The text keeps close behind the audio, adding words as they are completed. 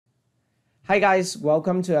Hi guys,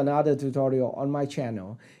 welcome to another tutorial on my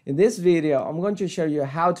channel. In this video, I'm going to show you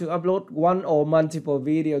how to upload one or multiple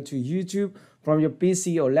videos to YouTube from your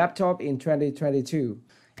PC or laptop in 2022.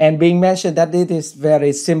 And being mentioned that it is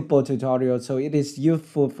very simple tutorial, so it is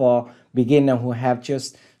useful for beginners who have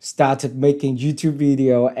just started making YouTube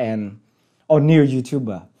video or new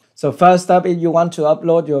YouTuber. So first up, if you want to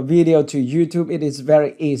upload your video to YouTube, it is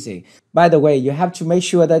very easy. By the way, you have to make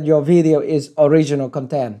sure that your video is original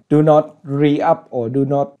content. Do not re-up or do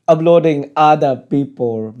not uploading other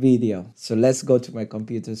people's video. So let's go to my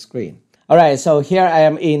computer screen. Alright, so here I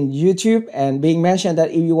am in YouTube, and being mentioned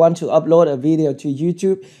that if you want to upload a video to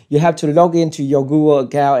YouTube, you have to log into your Google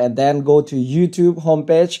account and then go to YouTube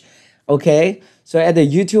homepage. Okay, so at the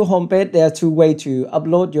YouTube homepage, there are two ways to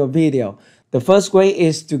upload your video. The first way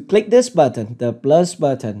is to click this button, the plus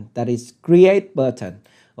button, that is create button.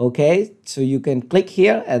 Okay, so you can click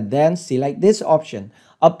here and then select this option,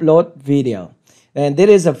 upload video. And this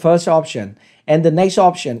is the first option. And the next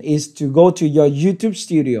option is to go to your YouTube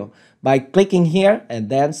studio by clicking here and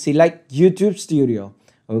then select YouTube studio.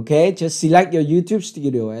 Okay, just select your YouTube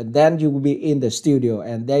studio and then you will be in the studio,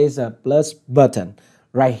 and there is a plus button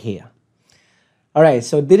right here. Alright,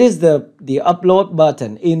 so this is the upload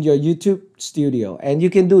button in your YouTube studio, and you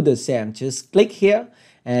can do the same. Just click here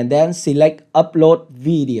and then select upload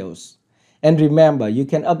videos. And remember, you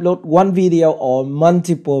can upload one video or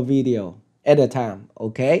multiple video at a time.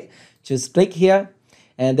 Okay, just click here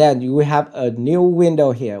and then you will have a new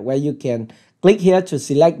window here where you can click here to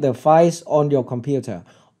select the files on your computer,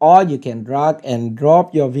 or you can drag and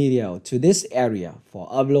drop your video to this area for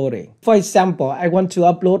uploading. For example, I want to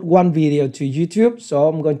upload one video to YouTube, so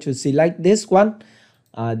I'm going to select this one.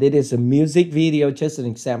 This is a music video, just an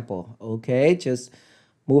example. Okay, just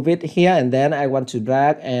move it here and then I want to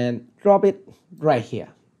drag and drop it right here.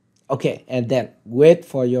 Okay, and then wait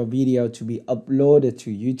for your video to be uploaded to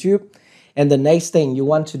YouTube. And the next thing you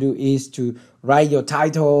want to do is to write your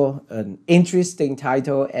title, an interesting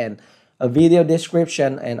title, and a video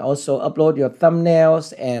description, and also upload your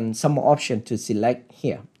thumbnails and some options to select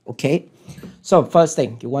here. Okay, so first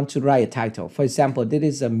thing, you want to write a title. For example, this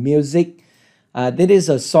is a music, this is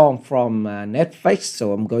a song from Netflix,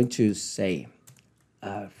 so I'm going to say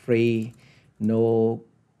free, no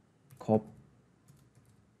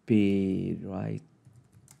copyright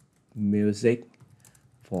music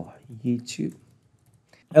for YouTube.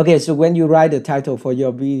 Okay, so when you write the title for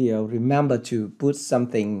your video, remember to put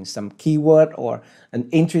something, some keyword or an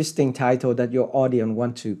interesting title that your audience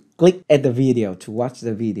want to click at the video to watch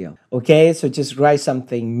the video. Okay, so just write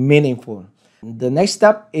something meaningful. The next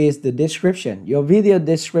step is the description, your video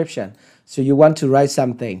description. So you want to write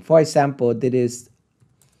something. For example, this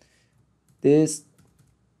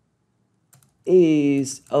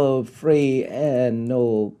is a free and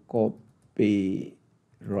no copyright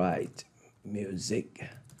music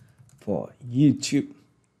for YouTube.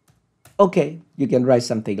 Okay, you can write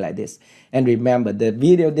something like this. And remember, the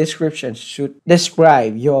video description should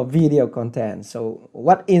describe your video content. So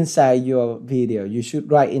what inside your video, you should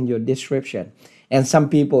write in your description. And some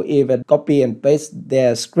people even copy and paste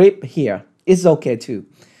their script here. It's okay too.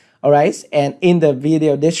 All right, and in the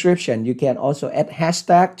video description, you can also add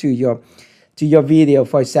hashtag to your video.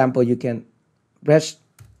 For example, you can press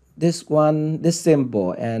this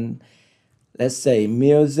symbol, and let's say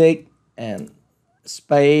music and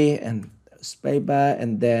space bar,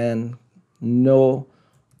 and then no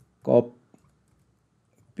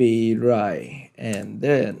copyright, and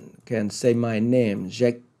then can say my name,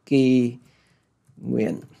 Jacky,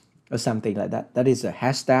 Nguyen, or something like that. That is a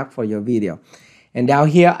hashtag for your video. And down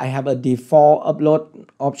here, I have a default upload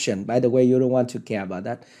option. By the way, you don't want to care about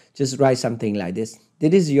that. Just write something like this.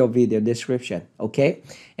 This is your video description, okay?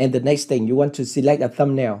 And the next thing, you want to select a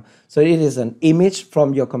thumbnail. So it is an image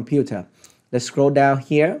from your computer. Let's scroll down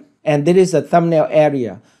here. And this is a thumbnail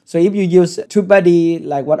area. So if you use TubeBuddy,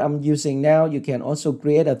 like what I'm using now, you can also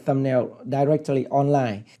create a thumbnail directly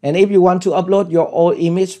online. And if you want to upload your old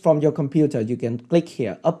image from your computer, you can click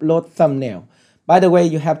here, upload thumbnail. By the way,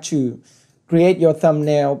 you have to create your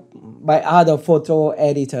thumbnail by other photo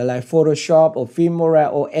editor like Photoshop or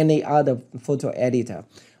Filmora or any other photo editor.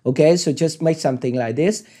 Okay, so just make something like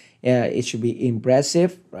this. It should be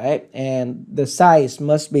impressive, right? And the size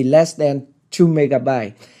must be less than 2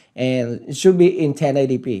 megabytes, and it should be in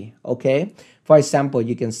 1080p. Okay, for example,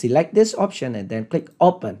 you can select this option and then click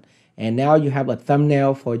open, and now you have a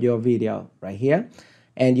thumbnail for your video right here.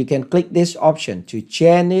 And you can click this option to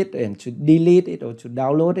change it and to delete it or to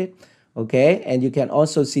download it. Okay, and you can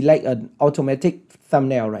also select an automatic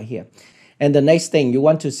thumbnail right here. And the next thing, you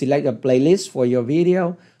want to select a playlist for your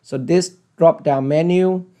video. So this drop down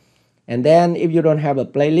menu, And then if you don't have a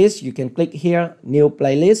playlist, you can click here, new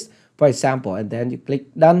playlist, for example, and then you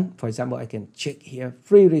click done. For example, I can check here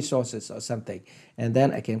free resources or something, and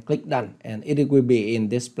then I can click done, and it will be in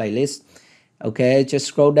this playlist. Okay, just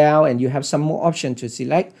scroll down and you have some more options to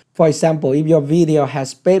select. For example, if your video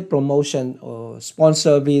has paid promotion or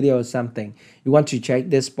sponsor video or something, you want to check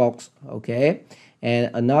this box. Okay,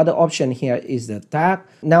 and another option here is the tag.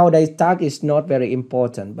 Nowadays, tag is not very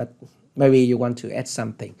important, but maybe you want to add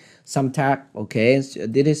something, some tag. Okay, so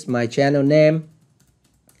this is my channel name.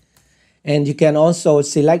 And you can also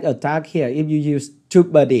select a tag here if you use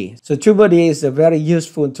TubeBuddy. So TubeBuddy is a very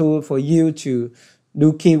useful tool for you to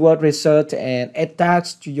do keyword research and add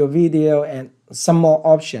tags to your video and some more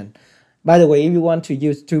options. By the way, if you want to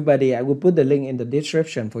use TubeBuddy, I will put the link in the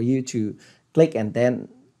description for you to click and then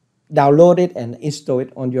download it and install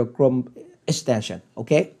it on your Chrome extension.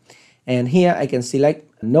 Okay, and here I can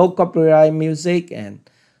select no copyright music and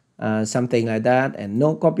something like that, and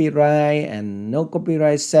no copyright and no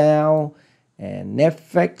copyright sound and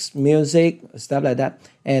Netflix music, stuff like that.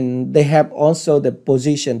 And they have also the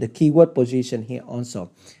position, the keyword position here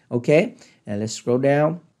also. Okay, and let's scroll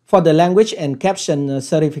down. For the language and caption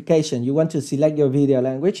certification, you want to select your video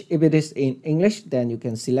language. If it is in English, then you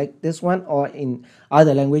can select this one, or in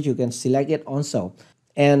other language, you can select it also.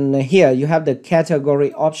 And here you have the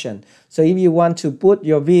category option. So if you want to put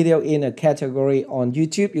your video in a category on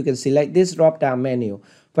YouTube, you can select this drop down menu.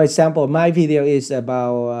 For example, my video is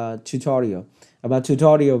about tutorial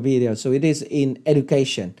video. So it is in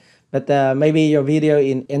education. But maybe your video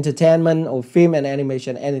in entertainment or film and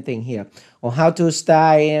animation, anything here. Or how to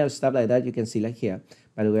style, stuff like that, you can select here.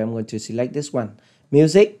 By the way, I'm going to select this one,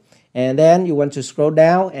 music. And then you want to scroll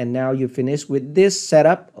down, and now you finish with this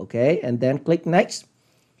setup. Okay, and then click next.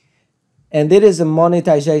 And this is a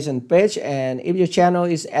monetization page, and if your channel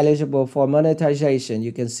is eligible for monetization,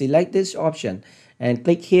 you can select this option and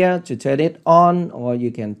click here to turn it on, or you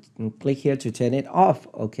can click here to turn it off.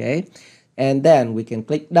 Okay, and then we can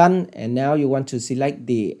click done, and now you want to select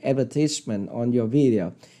the advertisement on your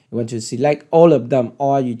video. You want to select all of them,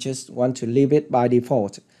 or you just want to leave it by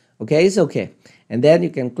default. Okay, it's okay. And then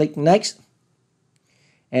you can click next,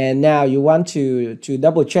 and now you want to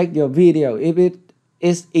double check your video if it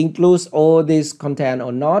includes all this content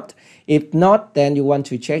or not. If not, then you want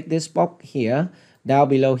to check this box here, down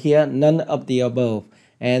below here, none of the above.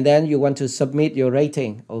 And then you want to submit your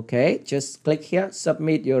rating. Okay, just click here,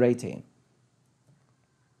 submit your rating.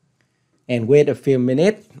 And wait a few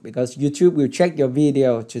minutes, because YouTube will check your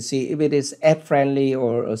video to see if it is ad friendly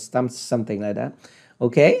or something like that.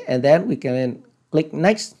 Okay, and then we can click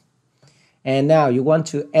next. And now you want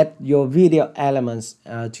to add your video elements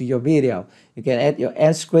to your video. You can add your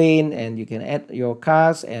end screen, and you can add your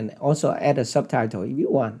cards, and also add a subtitle if you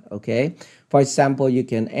want. Okay, for example, you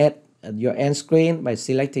can add your end screen by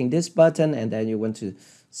selecting this button, and then you want to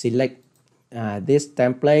select this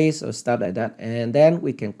template or stuff like that. And then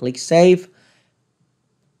we can click save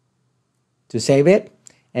to save it.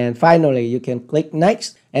 And finally, you can click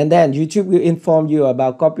next, and then YouTube will inform you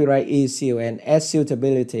about copyright issue and ad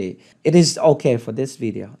suitability. It is okay for this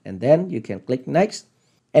video, and then you can click next.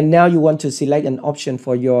 And now you want to select an option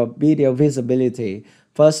for your video visibility.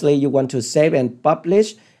 Firstly, you want to save and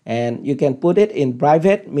publish, and you can put it in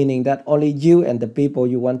private, meaning that only you and the people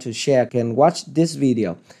you want to share can watch this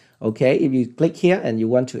video. Okay, if you click here and you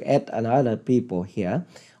want to add another people here,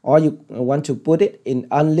 or you want to put it in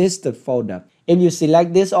unlisted folder. If you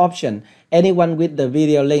select this option, anyone with the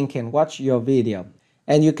video link can watch your video.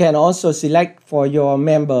 And you can also select for your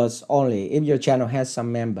members only, if your channel has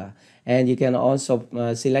some member. And you can also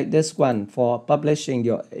select this one for publishing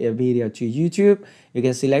your video to YouTube. You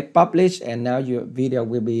can select publish, and now your video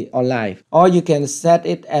will be on live. Or you can set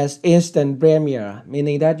it as instant premiere,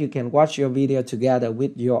 meaning that you can watch your video together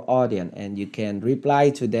with your audience, and you can reply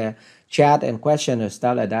to their chat and question or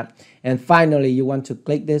stuff like that. And finally, you want to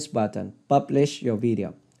click this button, publish your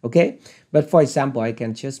video. Okay, but for example, I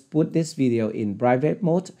can just put this video in private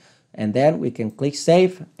mode, and then we can click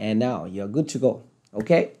save, and now you're good to go.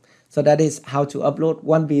 Okay, so that is how to upload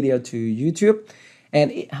one video to YouTube.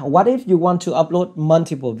 And what if you want to upload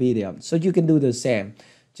multiple videos? So you can do the same.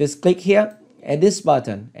 Just click here at this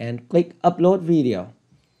button and click upload video.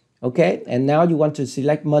 Okay, and now you want to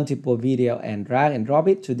select multiple video and drag and drop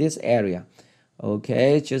it to this area.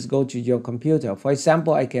 Okay, just go to your computer. For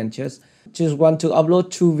example, I can just want to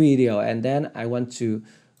upload 2 videos, and then I want to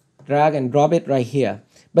drag and drop it right here.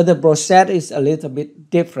 But the process is a little bit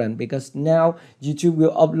different, because now YouTube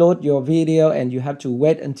will upload your video and you have to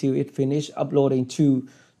wait until it finishes uploading two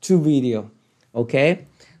video. Okay,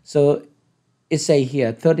 so it say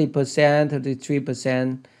here 30%,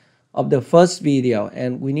 33%, of the first video,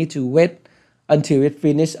 and we need to wait until it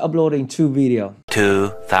finishes uploading 2 videos.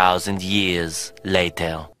 2,000 years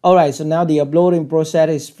later. Alright, so now the uploading process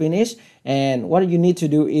is finished, and what you need to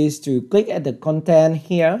do is to click at the content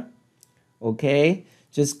here. Okay,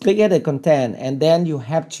 just click at the content, and then you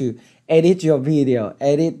have to edit your video,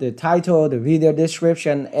 edit the title, the video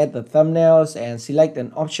description, add the thumbnails, and select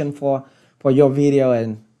an option for your video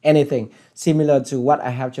and anything similar to what I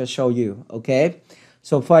have just shown you. Okay,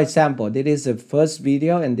 so for example, this is the first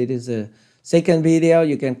video and this is the second video.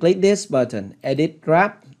 You can click this button, edit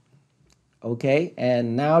draft. Okay,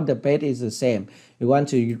 and now the page is the same. You want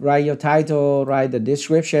to write your title, write the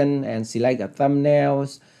description, and select a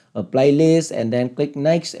thumbnails, a playlist, and then click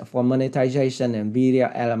next for monetization and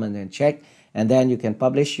video element and check, and then you can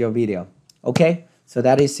publish your video. Okay, so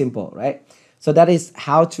that is simple, right? So that is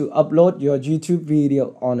how to upload your YouTube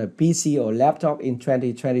video on a PC or laptop in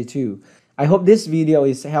 2022. I hope this video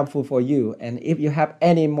is helpful for you, and if you have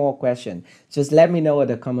any more questions, just let me know in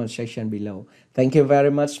the comment section below. Thank you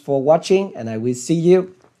very much for watching, and I will see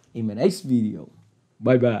you in my next video.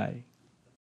 Bye bye.